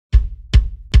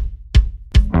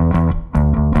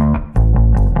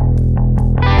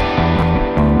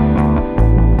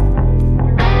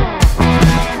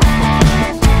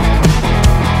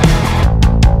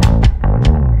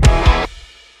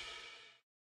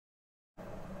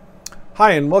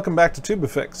Hi, and welcome back to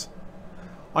TubaFix.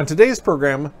 On today's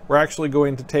program, we're actually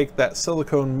going to take that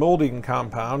silicone molding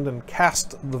compound and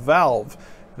cast the valve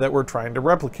that we're trying to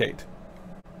replicate.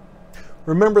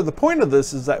 Remember, the point of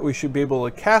this is that we should be able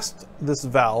to cast this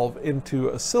valve into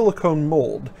a silicone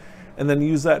mold and then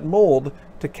use that mold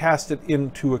to cast it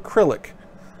into acrylic.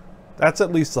 That's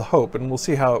at least the hope, and we'll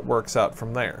see how it works out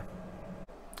from there.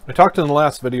 I talked in the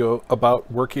last video about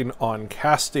working on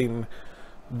casting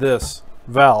this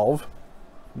valve,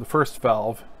 the first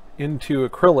valve, into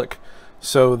acrylic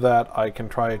so that I can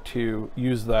try to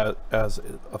use that as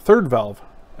a third valve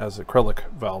as acrylic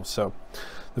valve. So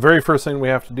the very first thing we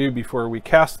have to do before we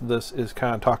cast this is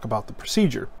kind of talk about the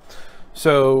procedure.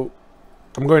 So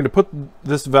I'm going to put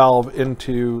this valve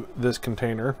into this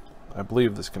container, I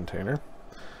believe this container,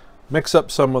 mix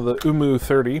up some of the OOMOO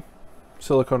 30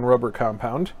 silicone rubber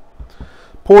compound,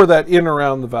 pour that in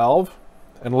around the valve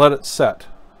and let it set.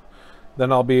 Then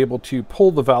I'll be able to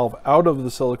pull the valve out of the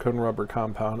silicone rubber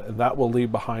compound, and that will leave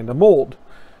behind a mold.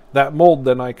 That mold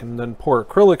then I can then pour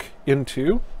acrylic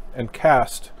into and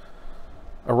cast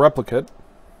a replicate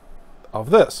of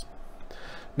this.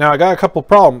 Now I got a couple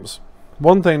problems.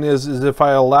 One thing is if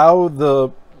I allow the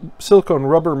silicone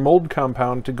rubber mold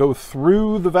compound to go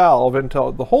through the valve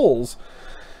into the holes,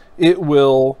 it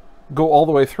will go all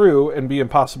the way through and be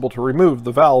impossible to remove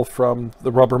the valve from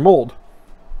the rubber mold.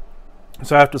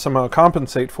 So I have to somehow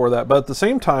compensate for that. But at the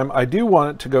same time, I do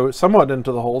want it to go somewhat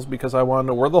into the holes because I want to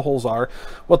know where the holes are,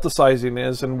 what the sizing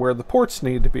is, and where the ports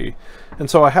need to be.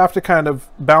 And so I have to kind of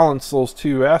balance those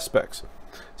two aspects.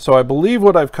 So I believe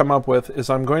what I've come up with is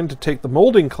I'm going to take the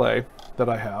molding clay that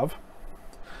I have,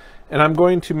 and I'm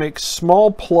going to make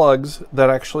small plugs that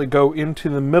actually go into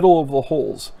the middle of the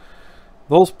holes.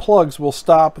 Those plugs will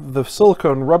stop the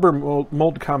silicone rubber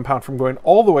mold compound from going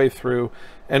all the way through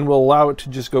and will allow it to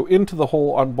just go into the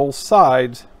hole on both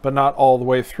sides, but not all the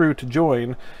way through to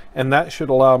join. And that should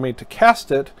allow me to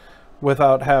cast it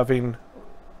without having,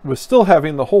 with still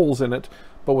having the holes in it,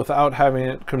 but without having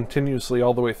it continuously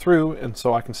all the way through, and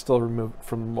so I can still remove it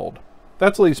from the mold.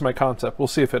 That's at least my concept. We'll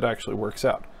see if it actually works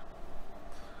out.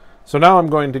 So now I'm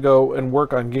going to go and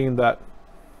work on getting that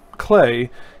clay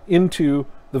into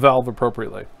the valve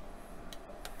appropriately.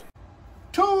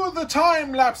 To the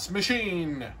time-lapse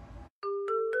machine!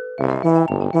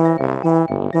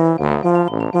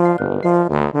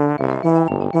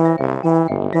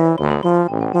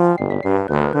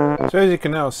 So as you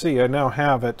can now see, I now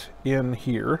have it in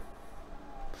here,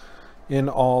 in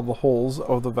all the holes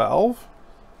of the valve.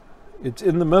 It's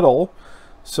in the middle,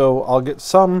 so I'll get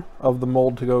some of the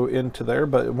mold to go into there,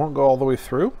 but it won't go all the way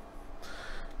through,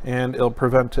 and it'll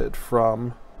prevent it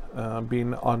from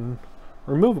being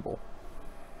unremovable.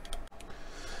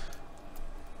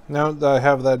 Now that I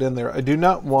have that in there, I do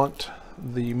not want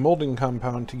the molding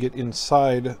compound to get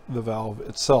inside the valve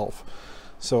itself.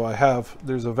 So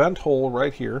there's a vent hole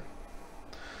right here,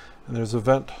 and there's a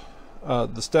vent,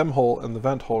 the stem hole and the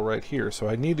vent hole right here. So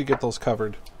I need to get those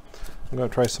covered. I'm going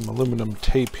to try some aluminum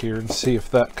tape here and see if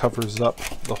that covers up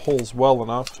the holes well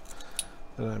enough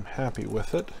that I'm happy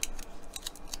with it.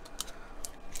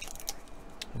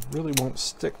 It really won't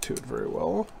stick to it very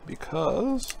well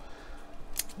because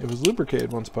it was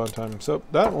lubricated once upon a time, so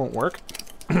that won't work.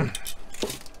 It's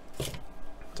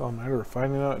all a matter of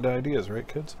finding out ideas, right,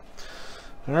 kids?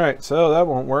 Alright, so that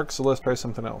won't work, so let's try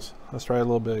something else. Let's try a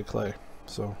little bit of clay.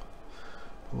 So,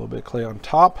 a little bit of clay on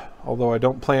top, although I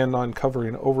don't plan on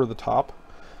covering over the top,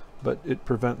 but it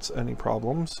prevents any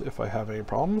problems if I have any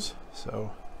problems.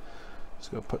 So, let's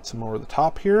go put some over the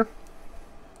top here.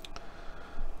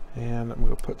 And I'm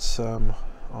going to put some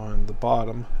on the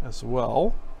bottom as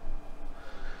well.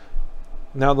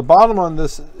 Now the bottom on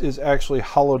this is actually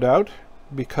hollowed out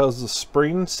because the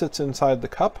spring sits inside the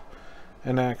cup,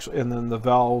 and then the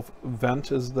valve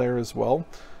vent is there as well.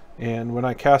 And when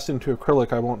I cast into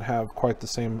acrylic, I won't have quite the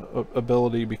same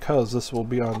ability because this will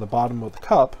be on the bottom of the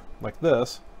cup like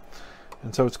this,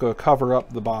 and so it's going to cover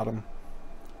up the bottom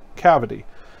cavity.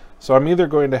 So I'm either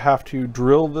going to have to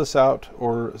drill this out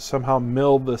or somehow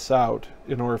mill this out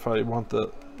in order if I want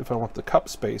the cup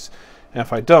space. And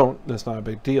if I don't, that's not a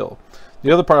big deal.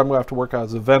 The other part I'm going to have to work out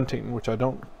is the venting, which I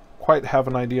don't quite have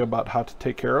an idea about how to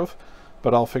take care of,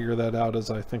 but I'll figure that out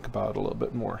as I think about it a little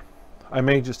bit more. I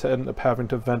may just end up having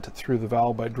to vent it through the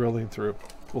valve by drilling through.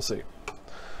 We'll see.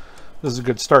 This is a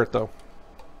good start though.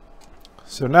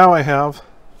 So now I have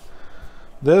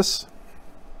this.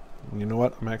 You know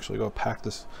what? I'm actually going to pack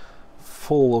this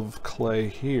full of clay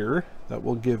here. That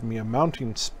will give me a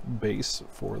mounting base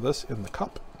for this in the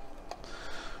cup,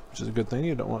 which is a good thing.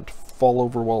 You don't want it to fall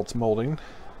over while it's molding.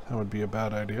 That would be a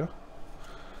bad idea.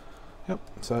 Yep,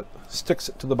 so it sticks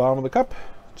it to the bottom of the cup,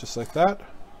 just like that.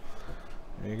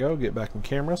 There you go, get back in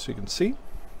camera so you can see.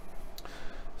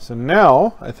 So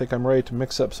now, I think I'm ready to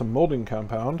mix up some molding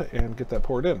compound and get that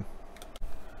poured in.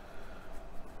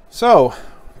 So,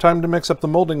 time to mix up the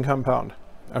molding compound.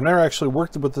 I've never actually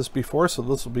worked with this before, so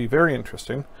this will be very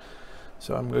interesting.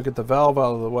 So I'm going to get the valve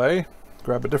out of the way,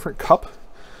 grab a different cup.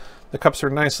 The cups are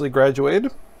nicely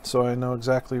graduated, so I know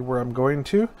exactly where I'm going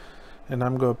to. And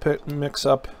I'm going to mix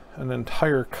up an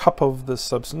entire cup of this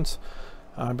substance.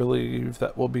 I believe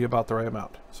that will be about the right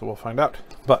amount, so we'll find out.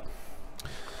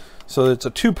 So it's a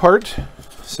two-part,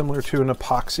 similar to an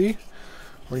epoxy,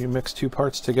 where you mix two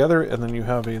parts together and then you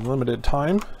have a limited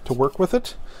time to work with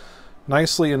it.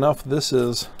 Nicely enough, this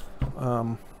is,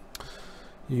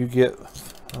 you get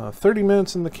 30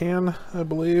 minutes in the can, I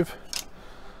believe.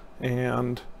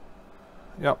 And,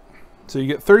 yep. So you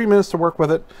get 30 minutes to work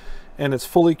with it, and it's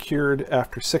fully cured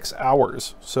after 6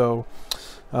 hours. So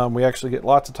we actually get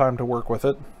lots of time to work with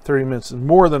it. 30 minutes is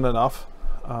more than enough.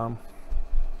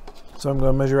 So I'm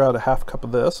going to measure out a half cup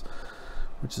of this,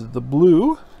 which is the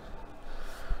blue.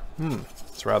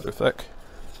 It's rather thick.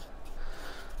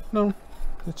 No,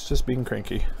 it's just being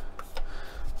cranky.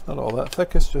 Not all that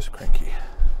thick, it's just cranky.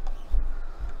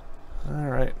 All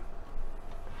right.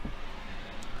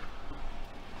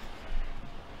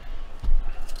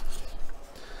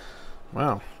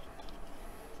 Wow.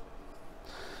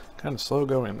 Kind of slow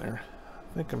going there.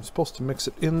 I think I'm supposed to mix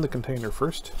it in the container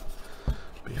first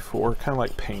before, kind of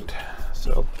like paint.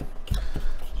 So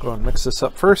go and mix this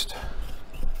up first.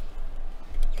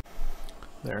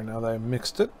 There, now that I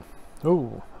mixed it.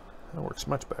 Oh, that works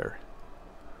much better.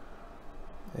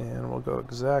 And we'll go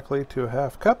exactly to a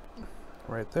half cup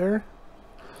right there.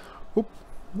 Oop,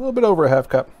 a little bit over a half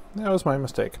cup. That was my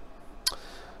mistake.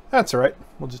 That's all right.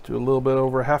 We'll just do a little bit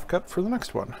over a half cup for the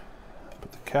next one.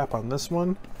 Put the cap on this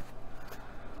one.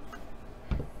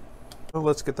 Well,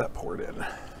 let's get that poured in.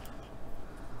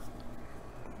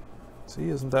 See,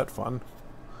 isn't that fun?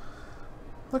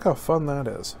 Look how fun that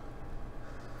is.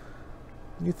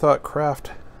 You thought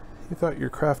your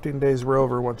crafting days were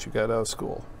over once you got out of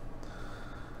school.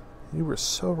 You were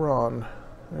so wrong.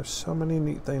 There's so many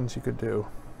neat things you could do.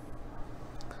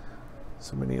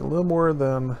 So we need a little more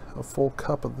than a full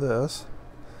cup of this.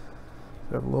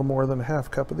 We have a little more than a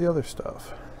half cup of the other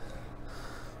stuff.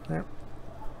 There.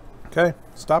 Okay,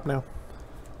 stop now.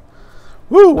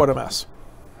 Woo, what a mess.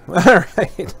 All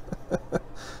right.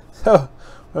 So,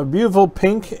 a beautiful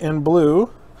pink and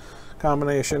blue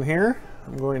combination here.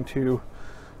 I'm going to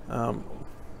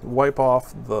wipe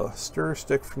off the stir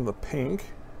stick from the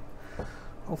pink.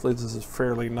 Hopefully this is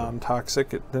fairly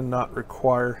non-toxic. It did not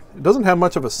require, it doesn't have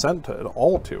much of a scent at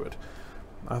all to it.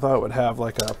 I thought it would have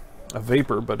like a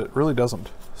vapor, but it really doesn't.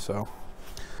 So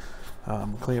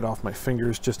clean it off my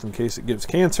fingers just in case it gives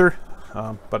cancer,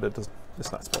 but it doesn't,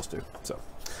 it's not supposed to. So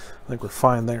I think we're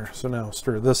fine there. So now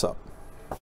stir this up.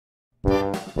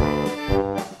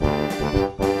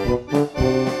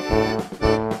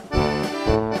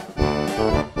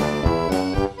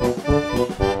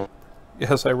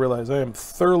 Yes, I realize I am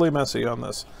thoroughly messy on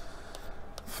this.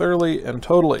 Thoroughly and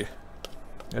totally.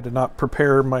 I did not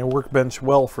prepare my workbench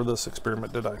well for this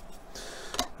experiment, did I?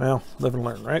 Well, live and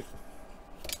learn, right?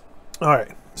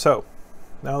 Alright, so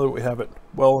now that we have it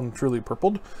well and truly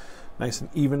purpled, nice and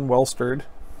even, well stirred,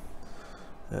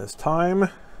 it's time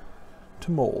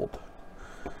to mold.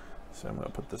 So I'm going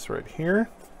to put this right here.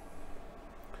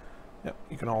 Yep,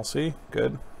 you can all see.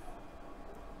 Good.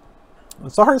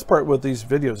 It's the hardest part with these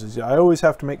videos is I always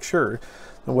have to make sure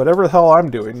that whatever the hell I'm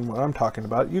doing, what I'm talking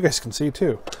about, you guys can see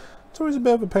too. It's always a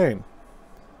bit of a pain,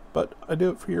 but I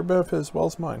do it for your benefit as well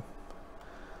as mine.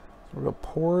 So we're going to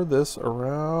pour this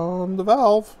around the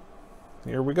valve.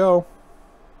 Here we go.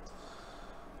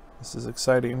 This is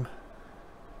exciting.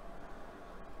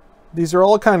 These are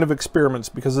all kind of experiments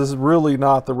because this is really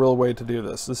not the real way to do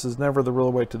this. This is never the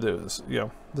real way to do this. You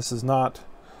know, this is not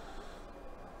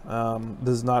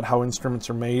how instruments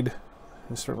are made.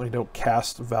 You certainly don't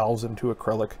cast valves into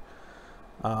acrylic.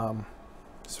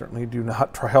 Certainly do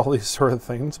not try all these sort of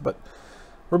things, but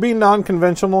we're being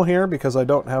non-conventional here because I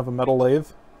don't have a metal lathe,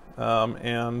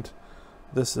 and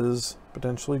this is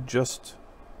potentially just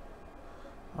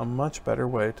a much better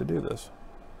way to do this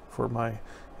for my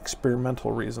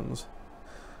experimental reasons.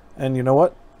 And you know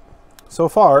what? So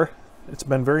far, it's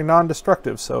been very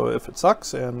non-destructive, so if it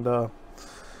sucks and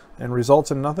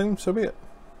results in nothing, so be it.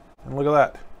 And look at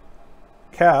that.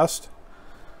 Cast,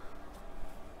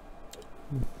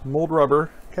 mold rubber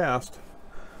cast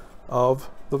of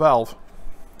the valve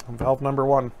number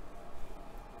 1.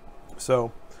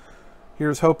 So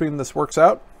here's hoping this works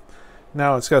out.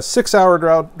 Now it's got a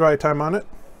 6-hour dry time on it,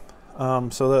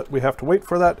 so that we have to wait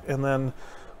for that, and then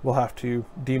we'll have to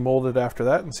demold it after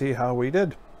that and see how we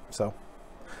did. So,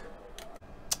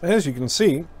 as you can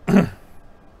see,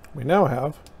 we now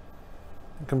have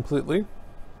a completely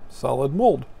solid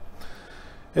mold.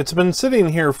 It's been sitting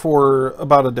here for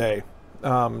about a day.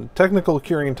 Technical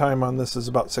curing time on this is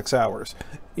about 6 hours.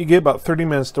 You get about 30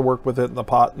 minutes to work with it in the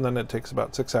pot, and then it takes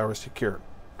about 6 hours to cure.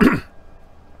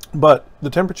 But the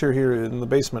temperature here in the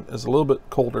basement is a little bit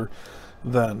colder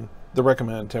than the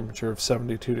recommended temperature of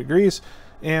 72 degrees,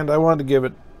 and I wanted to give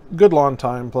it a good long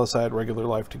time, plus I had regular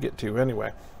life to get to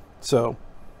anyway. So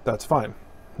that's fine.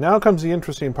 Now comes the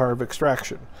interesting part of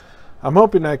extraction. I'm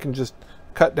hoping I can just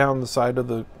cut down the side of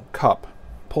the cup,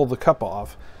 pull the cup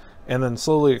off, and then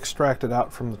slowly extract it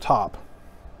out from the top,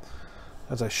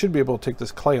 as I should be able to take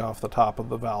this clay off the top of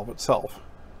the valve itself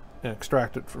and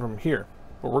extract it from here.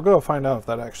 But we're going to find out if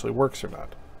that actually works or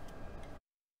not.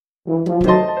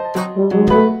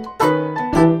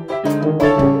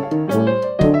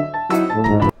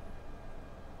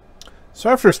 So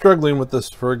after struggling with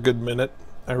this for a good minute,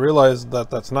 I realized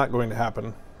that that's not going to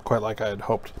happen quite like I had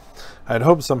hoped. I had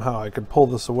hoped somehow I could pull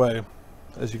this away.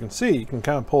 As you can see, you can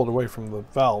kind of pull it away from the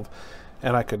valve,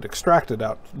 and I could extract it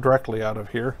out directly out of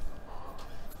here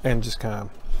and just kind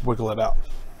of wiggle it out.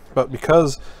 But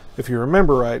because, if you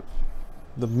remember right,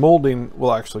 the molding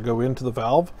will actually go into the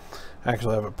valve, I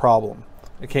actually have a problem.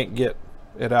 I can't get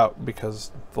it out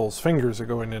because those fingers are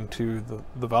going into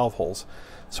the valve holes.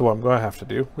 So what I'm going to have to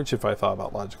do, which if I thought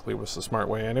about logically was the smart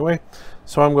way anyway,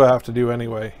 so what I'm going to have to do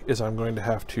anyway is I'm going to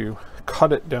have to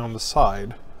cut it down the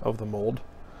side of the mold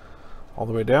all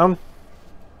the way down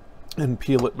and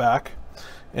peel it back.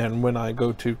 And when I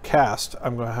go to cast,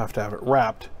 I'm going to have it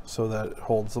wrapped so that it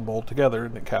holds the mold together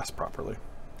and it casts properly.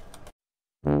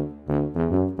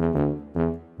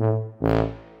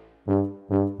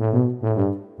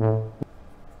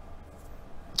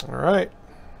 All right,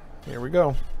 here we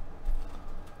go.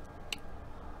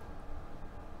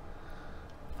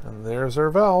 And there's our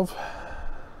valve.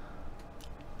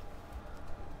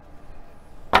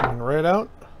 Coming right out.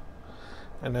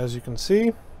 And as you can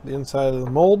see, the inside of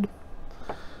the mold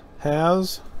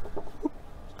has,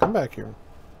 come back here,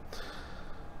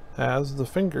 has the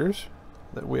fingers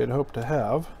that we had hoped to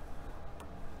have.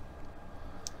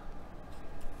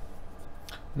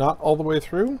 Not all the way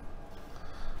through,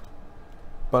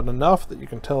 but enough that you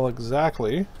can tell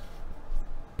exactly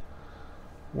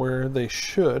where they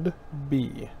should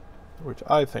be, which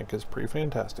I think is pretty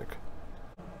fantastic.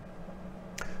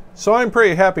 So I'm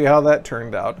pretty happy how that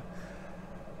turned out.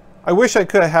 I wish I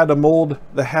could have had a mold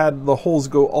that had the holes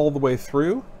go all the way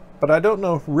through, but I don't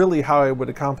know really how I would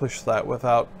accomplish that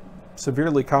without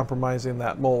severely compromising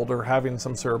that mold or having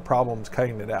some sort of problems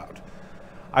cutting it out.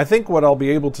 I think what I'll be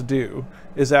able to do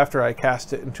is after I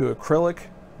cast it into acrylic,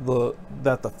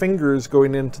 that the fingers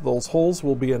going into those holes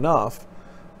will be enough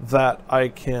that I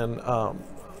can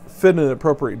fit an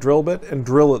appropriate drill bit and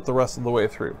drill it the rest of the way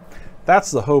through.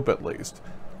 That's the hope, at least.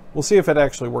 We'll see if it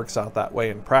actually works out that way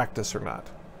in practice or not.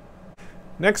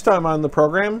 Next time on the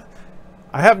program,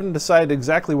 I haven't decided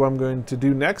exactly what I'm going to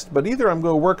do next, but either I'm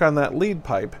going to work on that lead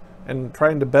pipe and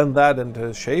trying to bend that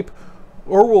into shape,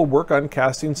 or we'll work on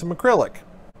casting some acrylic.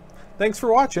 Thanks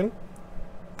for watching.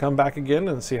 Come back again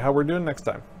and see how we're doing next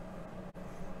time.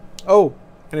 Oh,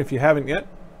 and if you haven't yet,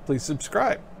 please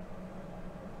subscribe.